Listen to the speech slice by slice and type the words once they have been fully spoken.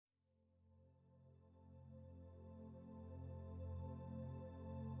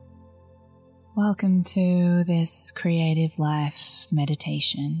Welcome to this Creative Life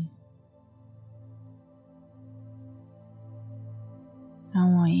meditation. I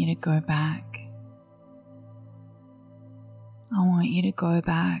want you to go back. I want you to go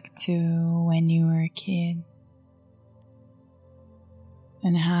back to when you were a kid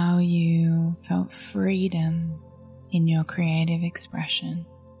and how you felt freedom in your creative expression.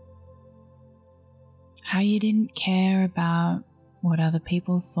 How you didn't care about what other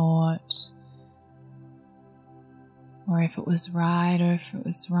people thought, or if it was right or if it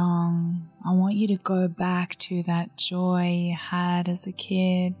was wrong. I want you to go back to that joy you had as a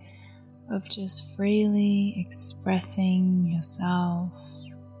kid of just freely expressing yourself,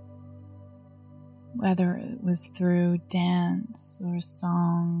 whether it was through dance or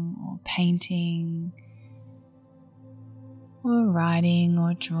song or painting or writing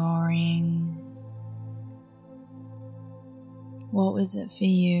or drawing. What was it for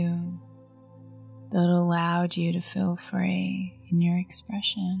you that allowed you to feel free in your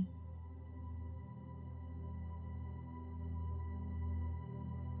expression?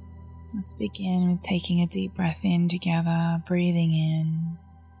 Let's begin with taking a deep breath in together, breathing in,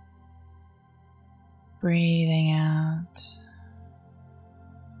 breathing out.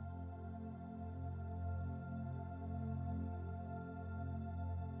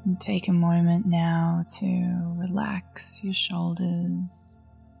 And take a moment now to relax your shoulders,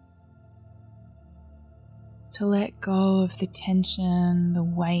 to let go of the tension, the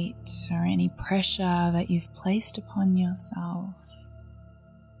weight, or any pressure that you've placed upon yourself.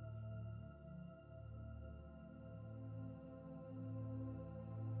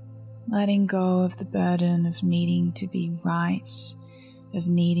 Letting go of the burden of needing to be right, of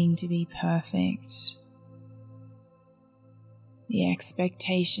needing to be perfect. The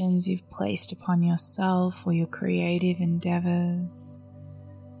expectations you've placed upon yourself or your creative endeavors.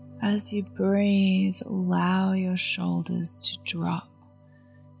 As you breathe, allow your shoulders to drop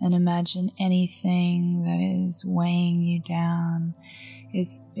and imagine anything that is weighing you down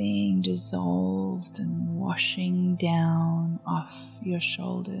is being dissolved and washing down off your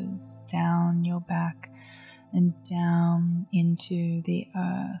shoulders, down your back and down into the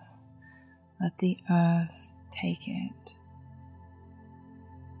earth. Let the earth take it.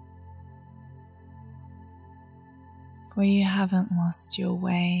 For you haven't lost your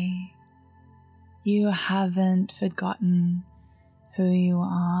way. You haven't forgotten who you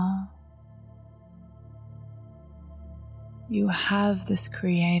are. You have this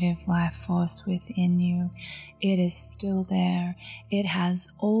creative life force within you. It is still there. It has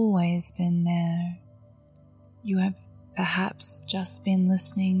always been there. You have perhaps just been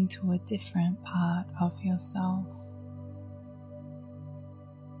listening to a different part of yourself.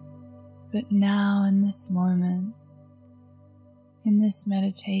 But now in this moment, in this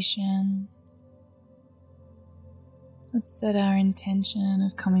meditation, let's set our intention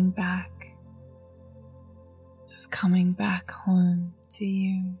of coming back home to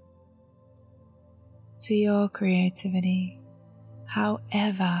you, to your creativity,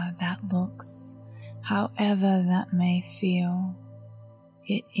 however that looks, however that may feel,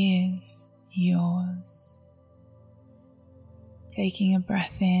 it is yours. Taking a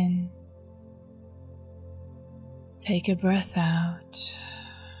breath in, take a breath out.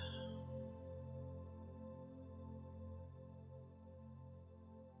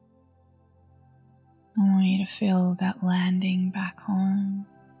 I want you to feel that landing back home,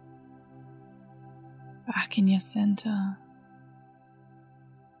 back in your center,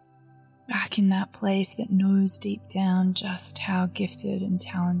 back in that place that knows deep down just how gifted and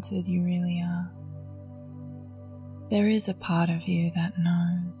talented you really are. There is a part of you that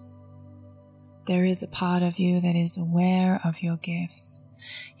knows. There is a part of you that is aware of your gifts.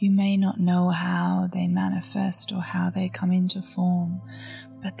 You may not know how they manifest or how they come into form,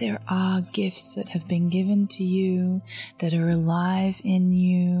 but there are gifts that have been given to you, that are alive in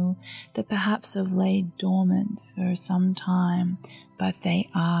you, that perhaps have laid dormant for some time, but they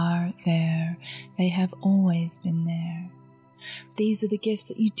are there. They have always been there. These are the gifts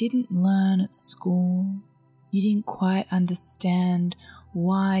that you didn't learn at school. You didn't quite understand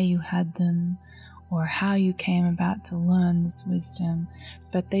why you had them or how you came about to learn this wisdom,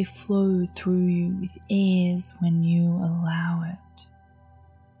 but they flow through you with ease when you allow it.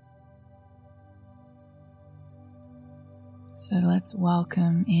 So let's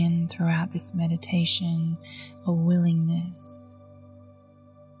welcome in throughout this meditation a willingness.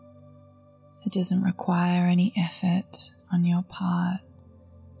 It doesn't require any effort on your part,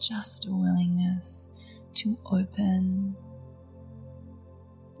 just a willingness to open,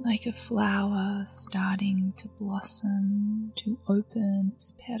 like a flower starting to blossom, to open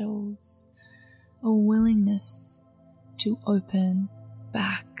its petals a willingness to open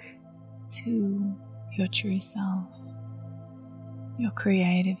back to your true self, your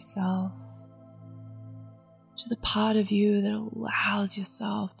creative self, to the part of you that allows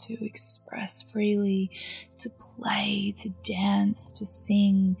yourself to express freely, to play, to dance, to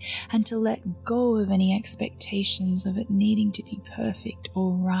sing, and to let go of any expectations of it needing to be perfect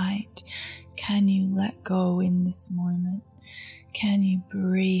or right. Can you let go in this moment? Can you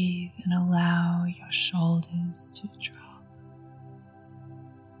breathe and allow your shoulders to drop?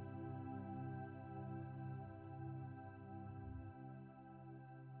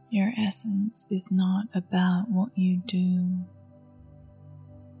 Your essence is not about what you do.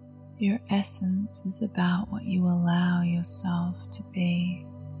 Your essence is about what you allow yourself to be.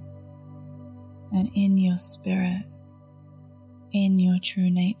 And in your spirit, in your true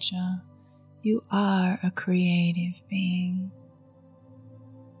nature, you are a creative being.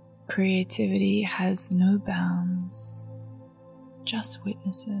 Creativity has no bounds, just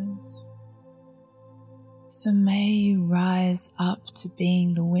witnesses. So may you rise up to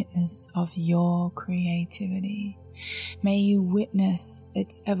being the witness of your creativity. May you witness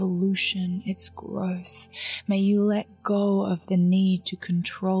its evolution, its growth. May you let go of the need to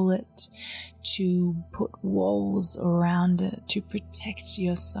control it, to put walls around it, to protect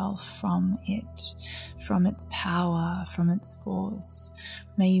yourself from it, from its power, from its force.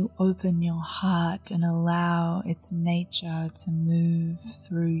 May you open your heart and allow its nature to move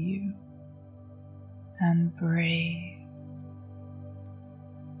through you. And breathe.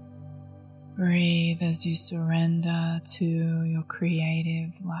 Breathe as you surrender to your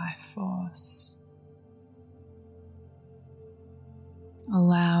creative life force.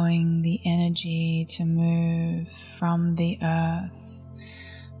 Allowing the energy to move from the earth,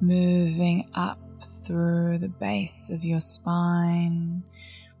 moving up through the base of your spine,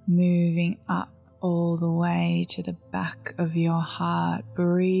 moving up all the way to the back of your heart,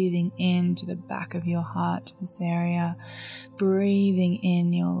 breathing into the back of your heart to this area, breathing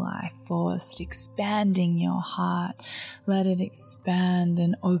in your life force, expanding your heart. Let it expand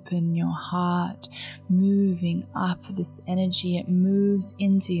and open your heart, moving up this energy. It moves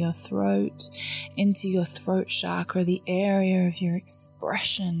into your throat chakra, the area of your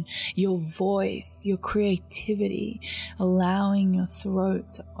expression, your voice, your creativity, allowing your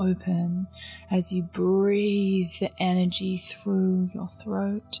throat to open as you breathe the energy through your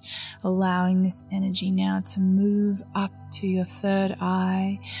throat, allowing this energy now to move up to your third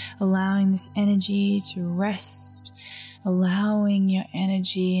eye, allowing this energy to rest, allowing your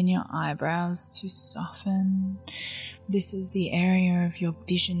energy in your eyebrows to soften. This is the area of your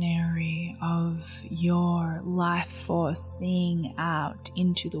visionary, of your life force seeing out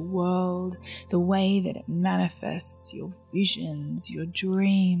into the world, the way that it manifests, your visions, your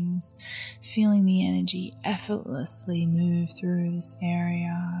dreams, feeling the energy effortlessly move through this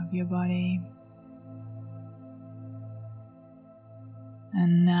area of your body.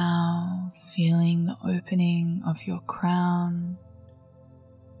 And now feeling the opening of your crown,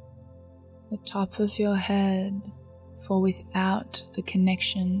 the top of your head, for without the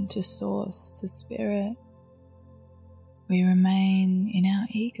connection to source, to spirit, we remain in our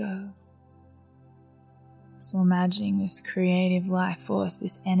ego. So imagining this creative life force,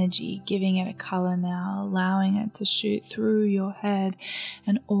 this energy, giving it a color now, allowing it to shoot through your head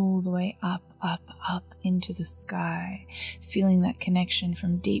and all the way up into the sky, feeling that connection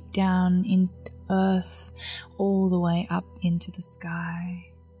from deep down in the earth all the way up into the sky.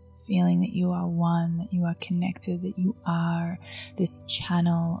 Feeling that you are one, that you are connected, that you are this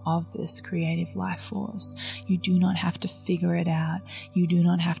channel of this creative life force. You do not have to figure it out. You do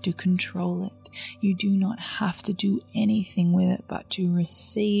not have to control it. You do not have to do anything with it but to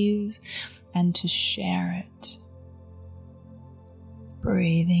receive and to share it.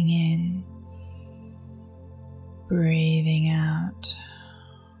 Breathing in, breathing out.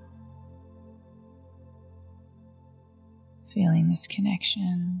 Feeling this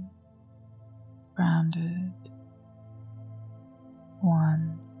connection, grounded,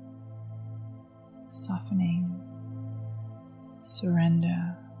 one, softening,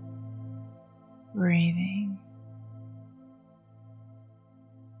 surrender, breathing.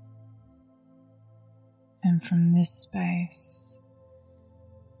 And from this space,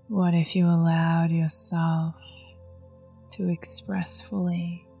 what if you allowed yourself to express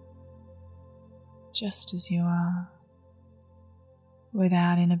fully, just as you are,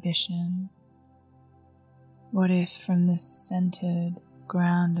 without inhibition? What if from this centered,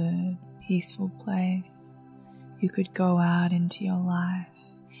 grounded, peaceful place, you could go out into your life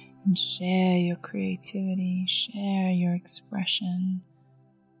and share your creativity, share your expression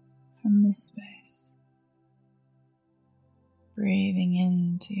from this space. Breathing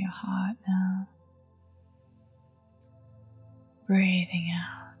into your heart now. Breathing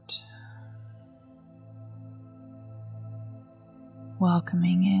out.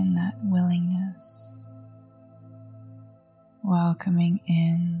 Welcoming in that willingness. Welcoming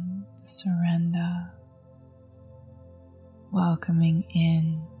in the surrender. Welcoming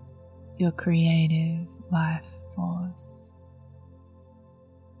in your creative life force.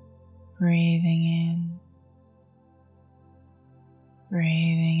 Breathing in.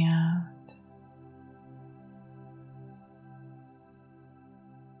 Breathing out.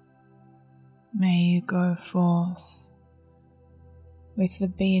 May you go forth with the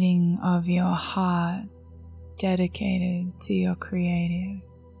beating of your heart dedicated to your creative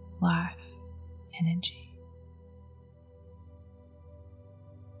life energy.